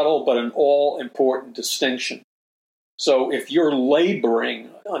a subtle but an all-important distinction. So if you're laboring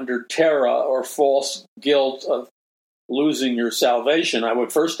under terror or false guilt of losing your salvation, I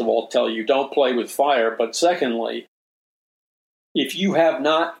would first of all tell you don't play with fire. But secondly, if you have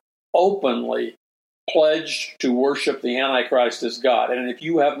not openly pledged to worship the Antichrist as God, and if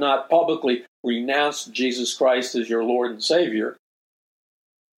you have not publicly renounced Jesus Christ as your Lord and Savior,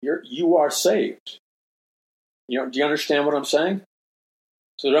 you are saved. Do you understand what I'm saying?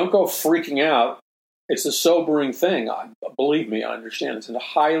 So don't go freaking out. It's a sobering thing. Believe me, I understand. It's a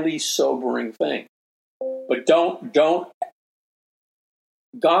highly sobering thing. But don't.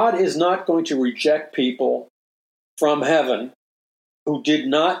 God is not going to reject people from heaven who did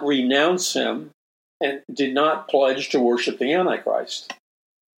not renounce him and did not pledge to worship the Antichrist.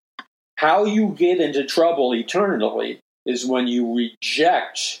 How you get into trouble eternally is when you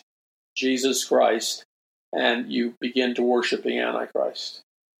reject Jesus Christ and you begin to worship the Antichrist.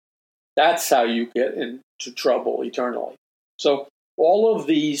 That's how you get into trouble eternally. So all of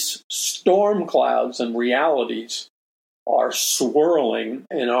these storm clouds and realities are swirling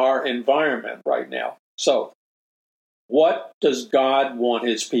in our environment right now. So what does God want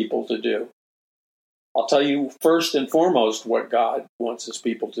his people to do? I'll tell you first and foremost what God wants his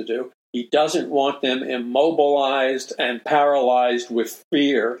people to do. He doesn't want them immobilized and paralyzed with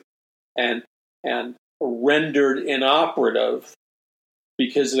fear and rendered inoperative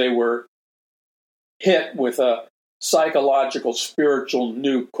because they were hit with a psychological, spiritual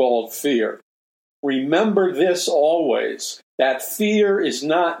nuke called fear. Remember this always, that fear is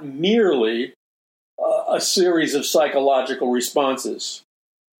not merely a series of psychological responses.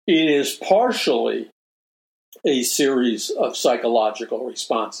 It is partially a series of psychological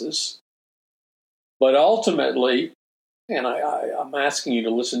responses, but ultimately, and I'm asking you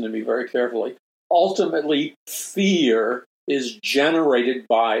to listen to me very carefully, ultimately fear is generated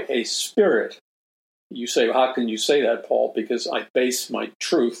by a spirit. You say, well, how can you say that, Paul? Because I base my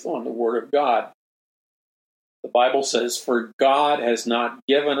truth on the Word of God. The Bible says, for God has not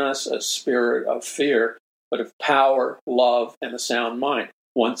given us a spirit of fear, but of power, love, and a sound mind.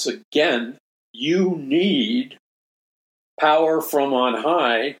 Once again, you need power from on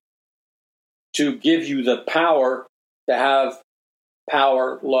high to give you the power to have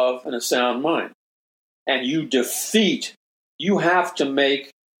power, love, and a sound mind. And you have to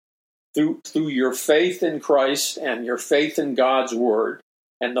make, through your faith in Christ and your faith in God's Word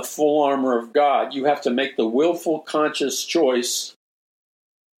and the full armor of God, you have to make the willful, conscious choice,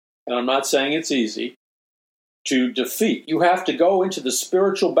 and I'm not saying it's easy, to defeat. You have to go into the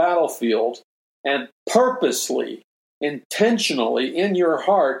spiritual battlefield and purposely, intentionally, in your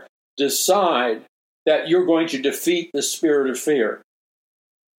heart, decide that you're going to defeat the spirit of fear.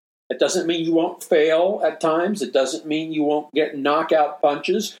 It doesn't mean you won't fail at times. It doesn't mean you won't get knockout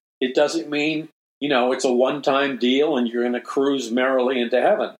punches. It doesn't mean, it's a one-time deal and you're going to cruise merrily into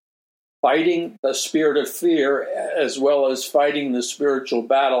heaven. Fighting the spirit of fear, as well as fighting the spiritual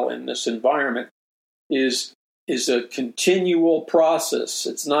battle in this environment, is a continual process.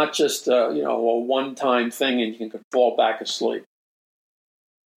 It's not just a one-time thing and you can fall back asleep.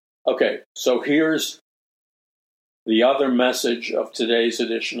 Okay, so here's the other message of today's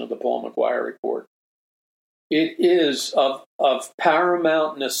edition of the Paul McGUIRE Report. It is of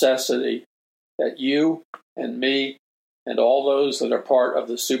paramount necessity that you and me and all those that are part of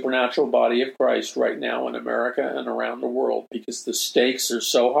the supernatural body of Christ right now in America and around the world, because the stakes are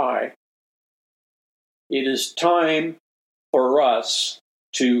so high, it is time for us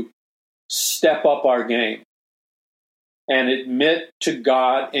to step up our game and admit to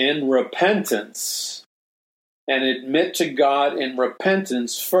God in repentance. And admit to God in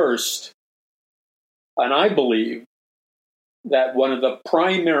repentance first. And I believe that one of the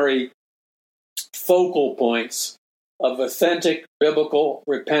primary focal points of authentic biblical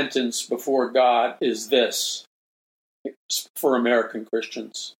repentance before God is this, for American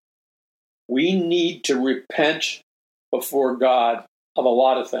Christians. We need to repent before God of a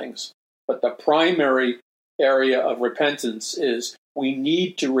lot of things, but the primary area of repentance is we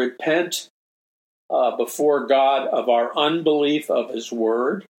need to repent before God of our unbelief of His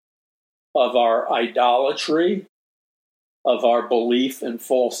Word, of our idolatry, of our belief in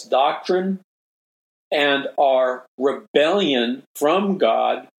false doctrine, and our rebellion from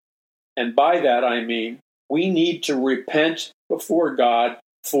God. And by that I mean we need to repent before God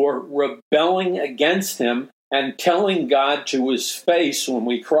for rebelling against Him and telling God to His face when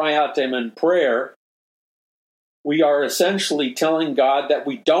we cry out to Him in prayer. We are essentially telling God that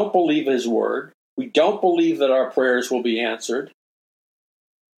we don't believe His Word. We don't believe that our prayers will be answered.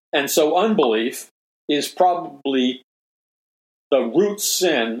 And so unbelief is probably the root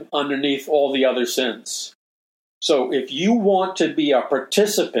sin underneath all the other sins. So if you want to be a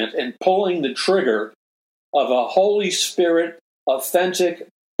participant in pulling the trigger of a Holy Spirit, authentic,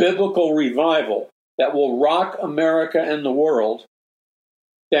 biblical revival that will rock America and the world,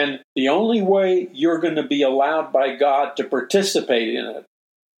 then the only way you're going to be allowed by God to participate in it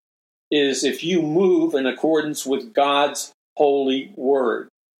is if you move in accordance with God's holy word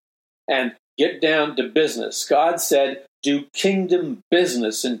and get down to business. God said, do kingdom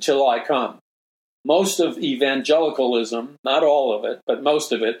business until I come. Most of evangelicalism, not all of it, but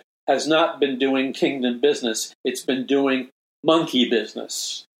most of it, has not been doing kingdom business. It's been doing monkey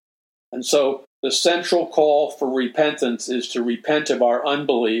business. And so the central call for repentance is to repent of our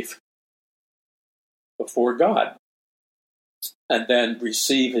unbelief before God, and then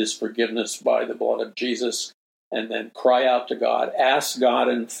receive His forgiveness by the blood of Jesus, and then cry out to God. Ask God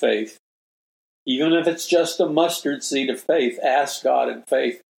in faith. Even if it's just a mustard seed of faith, ask God in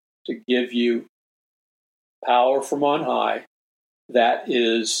faith to give you power from on high that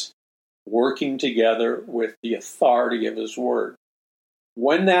is working together with the authority of His Word.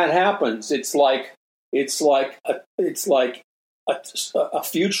 When that happens, it's like a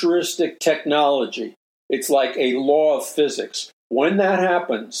futuristic technology. It's like a law of physics. When that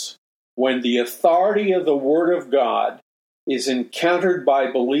happens, when the authority of the Word of God is encountered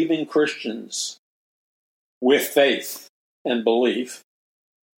by believing Christians with faith and belief,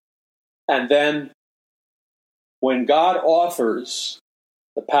 And then when God offers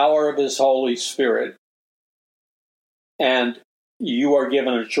the power of his Holy Spirit, and you are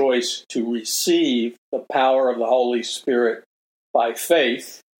given a choice to receive the power of the Holy Spirit by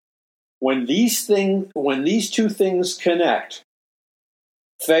faith, when these two things connect,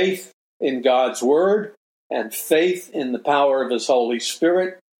 faith in God's Word and faith in the power of his Holy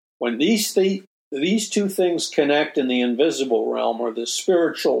Spirit, when these two things connect in the invisible realm or the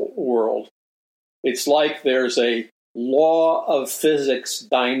spiritual world, it's like there's a law of physics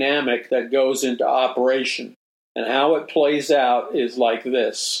dynamic that goes into operation. And how it plays out is like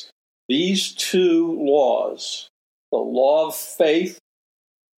this. These two laws, the law of faith,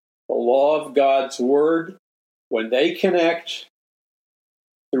 the law of God's Word, when they connect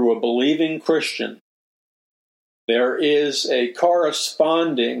through a believing Christian, there is a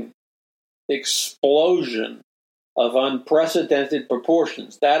corresponding explosion of unprecedented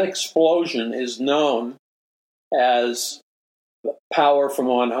proportions. That explosion is known as the power from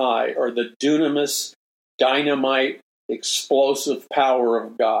on high, or the dunamis, dynamite, explosive power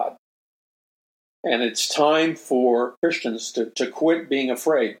of God. And it's time for Christians to quit being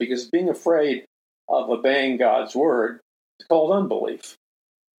afraid, because being afraid of obeying God's Word is called unbelief.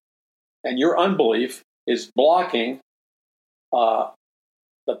 And your unbelief is blocking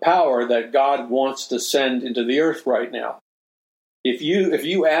the power that God wants to send into the earth right now. If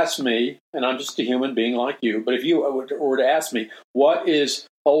you ask me, and I'm just a human being like you, but if you were to ask me, what is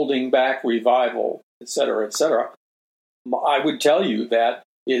holding back revival, et cetera, I would tell you that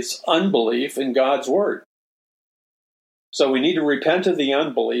it's unbelief in God's Word. So we need to repent of the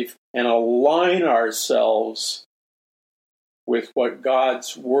unbelief and align ourselves with what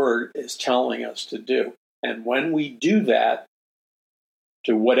God's Word is telling us to do. And when we do that,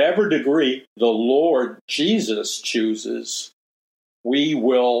 to whatever degree the Lord Jesus chooses, we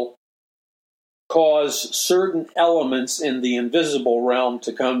will cause certain elements in the invisible realm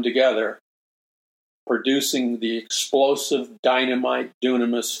to come together, producing the explosive dynamite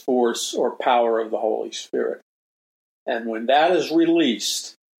dunamis force or power of the Holy Spirit. And when that is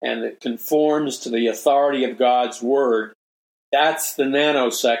released and it conforms to the authority of God's Word, that's the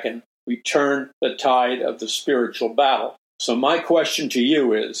nanosecond we turn the tide of the spiritual battle. So my question to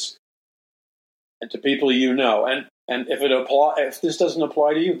you is, and to people you know, and if this doesn't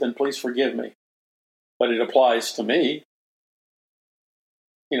apply to you, then please forgive me. But it applies to me.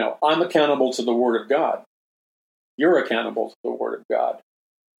 I'm accountable to the Word of God. You're accountable to the Word of God.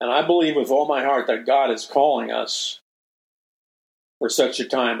 And I believe with all my heart that God is calling us for such a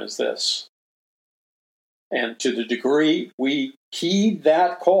time as this. And to the degree we heed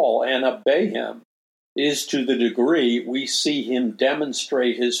that call and obey him is to the degree we see him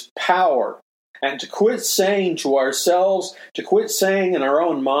demonstrate his power. And to quit saying to ourselves, to quit saying in our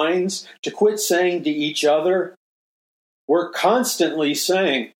own minds, to quit saying to each other, we're constantly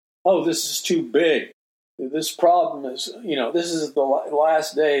saying, oh, this is too big. This problem is, this is the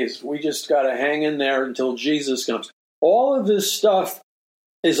last days. We just got to hang in there until Jesus comes. All of this stuff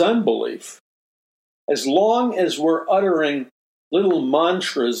is unbelief. As long as we're uttering little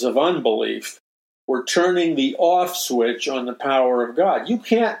mantras of unbelief, we're turning the off switch on the power of God. You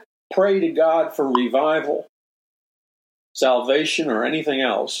can't pray to God for revival, salvation, or anything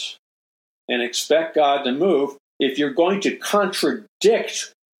else and expect God to move if you're going to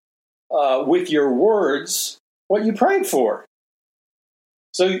contradict with your words what you prayed for.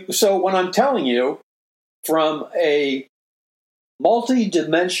 So when I'm telling you from a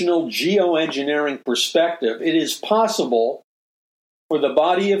multi-dimensional geoengineering perspective, it is possible for the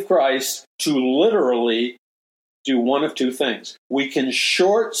body of Christ to literally do one of two things. We can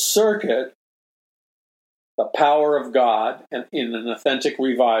short circuit the power of God in an authentic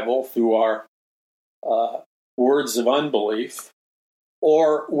revival through our words of unbelief,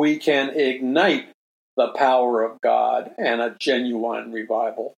 or we can ignite the power of God and a genuine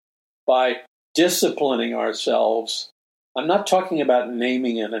revival by disciplining ourselves. I'm not talking about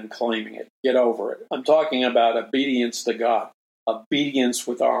naming it and claiming it. Get over it. I'm talking about obedience to God. Obedience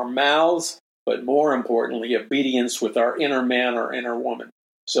with our mouths, but more importantly, obedience with our inner man or inner woman,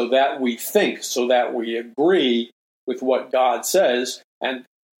 so that we think, so that we agree with what God says, and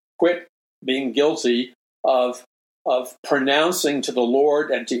quit being guilty of pronouncing to the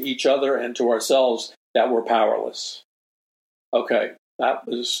Lord and to each other and to ourselves that we're powerless. Okay, that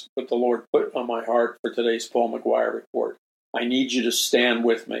was what the Lord put on my heart for today's Paul McGUIRE report. I need you to stand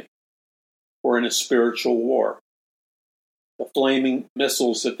with me. We're in a spiritual war. The flaming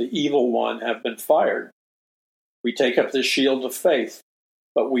missiles of the evil one have been fired. We take up the shield of faith,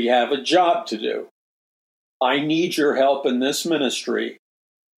 but we have a job to do. I need your help in this ministry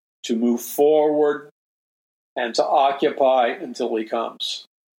to move forward and to occupy until he comes.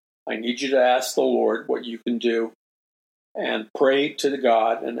 I need you to ask the Lord what you can do and pray to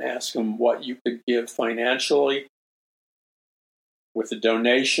God and ask him what you could give financially with a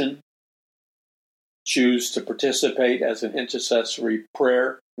donation. Choose to participate as an intercessory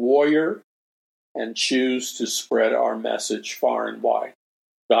prayer warrior and choose to spread our message far and wide.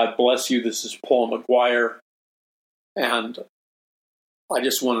 God bless you. This is Paul McGUIRE. And I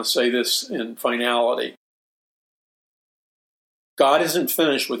just want to say this in finality. God isn't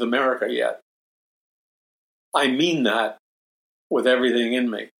finished with America yet. I mean that with everything in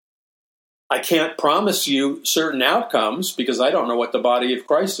me. I can't promise you certain outcomes because I don't know what the body of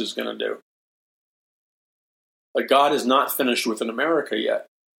Christ is going to do. But God is not finished with America yet.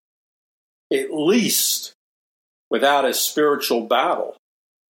 At least without a spiritual battle.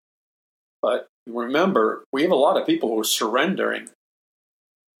 But remember, we have a lot of people who are surrendering.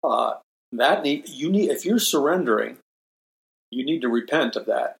 If you're surrendering, you need to repent of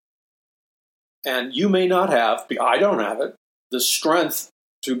that. And you may not have, I don't have it, the strength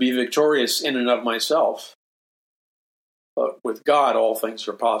to be victorious in and of myself. But with God, all things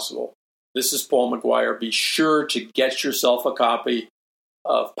are possible. This is Paul McGUIRE. Be sure to get yourself a copy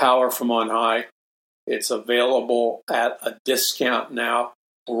of Power from On High. It's available at a discount now.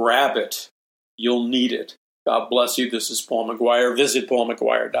 Grab it. You'll need it. God bless you. This is Paul McGUIRE. Visit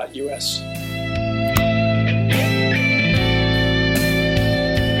paulmcguire.us.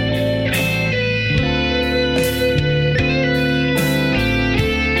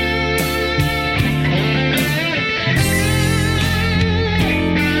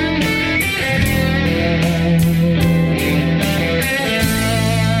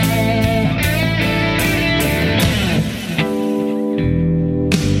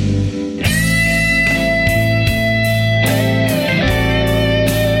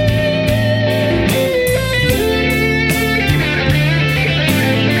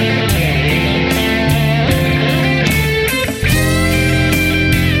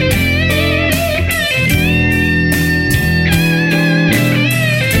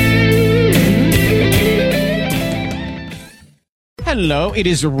 Hello, it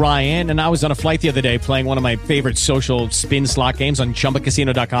is Ryan, and I was on a flight the other day playing one of my favorite social spin slot games on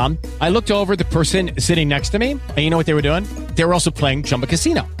ChumbaCasino.com. I looked over at the person sitting next to me, and you know what they were doing? They were also playing Chumba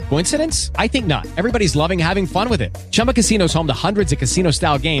Casino. Coincidence? I think not. Everybody's loving having fun with it. Chumba Casino is home to hundreds of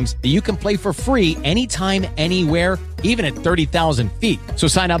casino-style games that you can play for free anytime, anywhere, even at 30,000 feet. So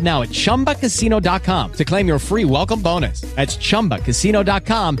sign up now at ChumbaCasino.com to claim your free welcome bonus. That's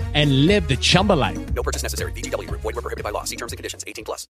ChumbaCasino.com and live the Chumba life. No purchase necessary. VGW. Void where prohibited by law. See terms and conditions. 18+.